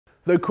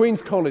Though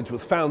Queen's College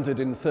was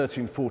founded in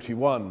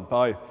 1341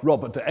 by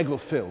Robert de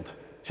Egglesfield,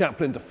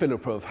 chaplain to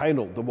Philippa of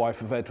Hainault, the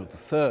wife of Edward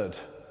III,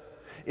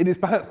 it is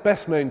perhaps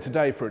best known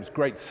today for its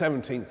great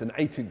 17th and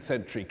 18th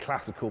century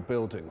classical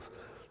buildings,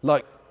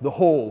 like the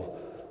hall,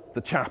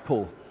 the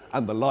chapel,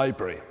 and the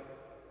library.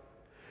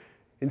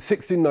 In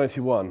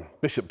 1691,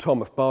 Bishop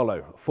Thomas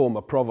Barlow,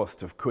 former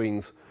provost of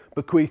Queen's,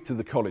 bequeathed to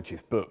the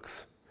college's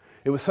books.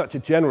 It was such a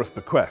generous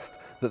bequest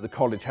that the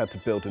college had to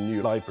build a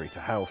new library to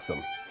house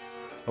them.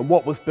 And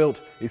what was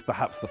built is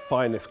perhaps the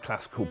finest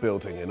classical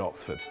building in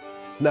Oxford,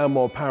 now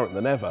more apparent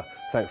than ever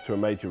thanks to a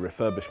major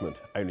refurbishment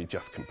only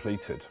just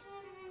completed.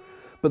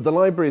 But the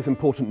library is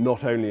important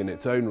not only in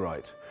its own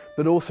right,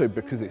 but also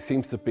because it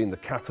seems to have been the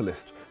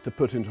catalyst to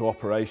put into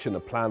operation a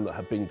plan that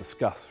had been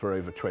discussed for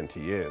over 20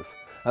 years.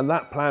 And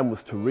that plan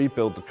was to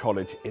rebuild the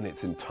college in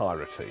its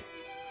entirety.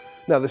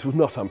 Now, this was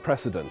not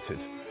unprecedented.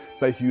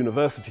 Both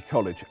University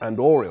College and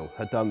Oriel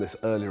had done this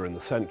earlier in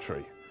the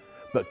century,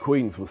 but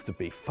Queen's was to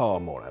be far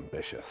more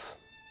ambitious.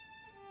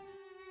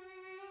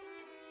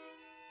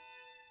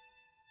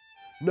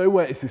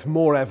 Nowhere is this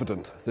more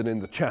evident than in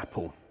the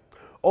chapel.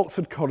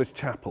 Oxford College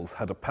chapels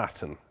had a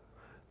pattern.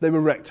 They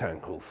were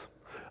rectangles,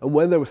 and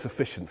when there was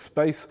sufficient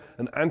space,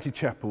 an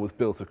antechapel was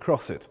built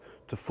across it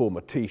to form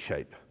a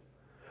T-shape.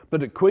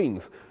 But at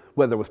Queen's,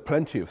 where there was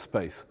plenty of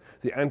space,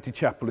 the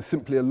antechapel is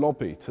simply a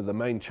lobby to the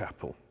main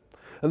chapel.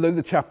 And though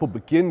the chapel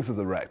begins as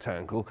a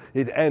rectangle,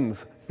 it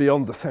ends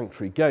beyond the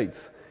sanctuary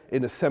gates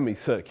in a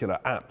semicircular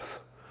apse,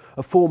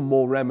 a form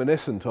more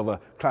reminiscent of a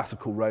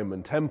classical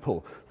Roman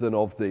temple than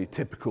of the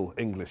typical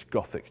English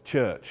Gothic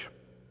church.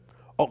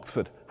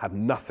 Oxford had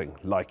nothing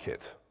like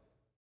it.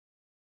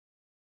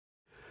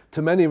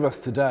 To many of us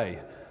today,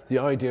 the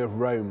idea of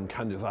Rome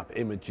conjures up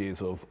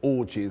images of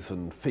orgies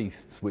and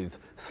feasts with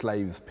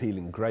slaves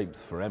peeling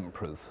grapes for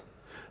emperors.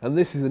 And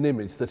this is an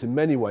image that in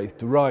many ways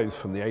derives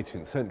from the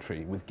 18th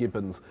century with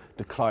Gibbon's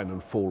Decline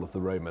and Fall of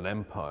the Roman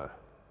Empire.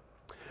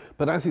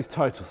 But as his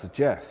title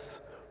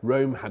suggests,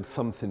 Rome had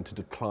something to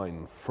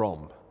decline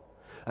from.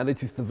 And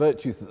it is the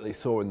virtues that they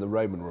saw in the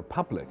Roman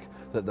Republic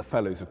that the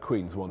fellows of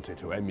Queen's wanted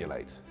to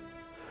emulate.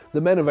 The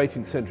men of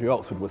 18th century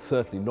Oxford were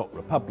certainly not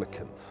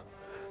republicans.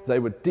 They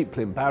were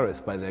deeply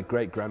embarrassed by their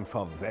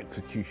great-grandfather's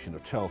execution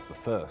of Charles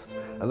I,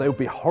 and they would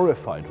be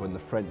horrified when the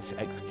French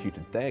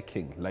executed their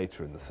king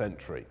later in the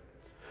century.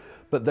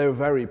 But they were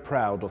very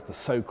proud of the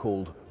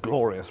so-called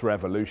Glorious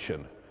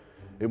Revolution,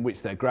 in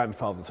which their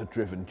grandfathers had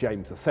driven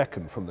James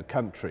II from the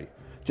country,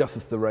 just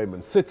as the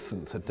Roman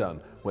citizens had done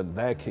when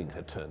their king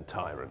had turned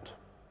tyrant.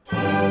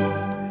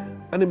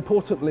 And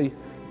importantly,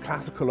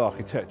 classical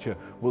architecture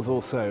was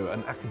also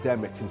an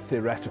academic and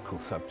theoretical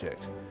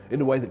subject,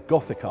 in a way that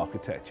Gothic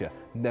architecture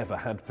never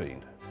had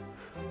been.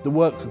 The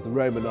works of the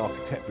Roman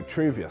architect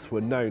Vitruvius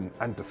were known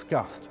and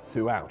discussed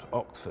throughout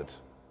Oxford.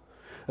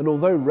 And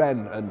although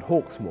Wren and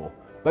Hawksmoor,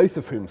 both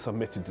of whom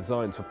submitted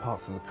designs for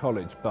parts of the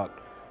college but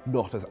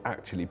not as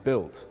actually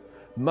built,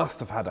 must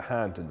have had a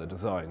hand in the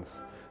designs,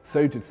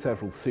 so did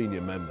several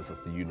senior members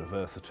of the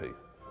university.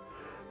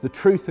 The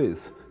truth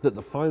is that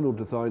the final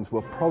designs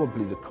were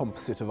probably the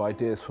composite of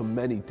ideas from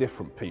many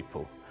different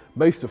people,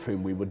 most of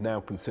whom we would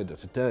now consider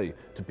today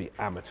to be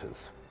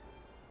amateurs.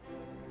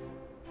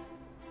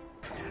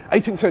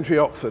 18th century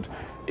Oxford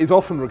is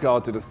often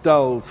regarded as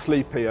dull,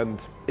 sleepy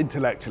and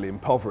intellectually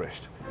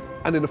impoverished.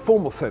 And in a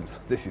formal sense,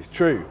 this is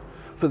true,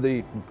 for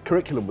the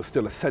curriculum was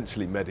still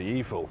essentially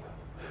medieval.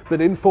 But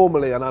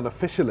informally and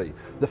unofficially,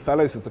 the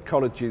fellows of the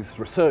colleges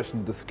researched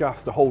and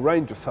discussed a whole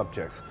range of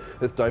subjects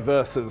as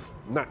diverse as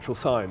natural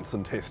science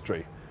and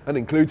history, and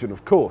including,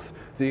 of course,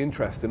 the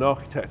interest in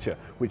architecture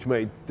which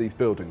made these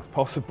buildings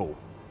possible.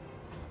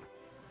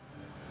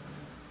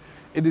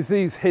 It is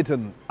these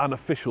hidden,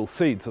 unofficial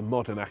seeds of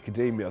modern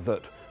academia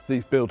that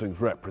these buildings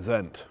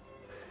represent.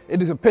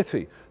 It is a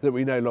pity that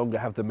we no longer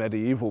have the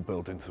medieval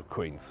buildings of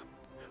Queen's,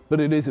 but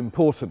it is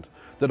important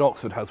that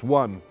Oxford has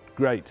one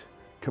great,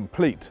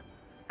 complete,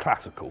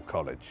 classical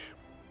college.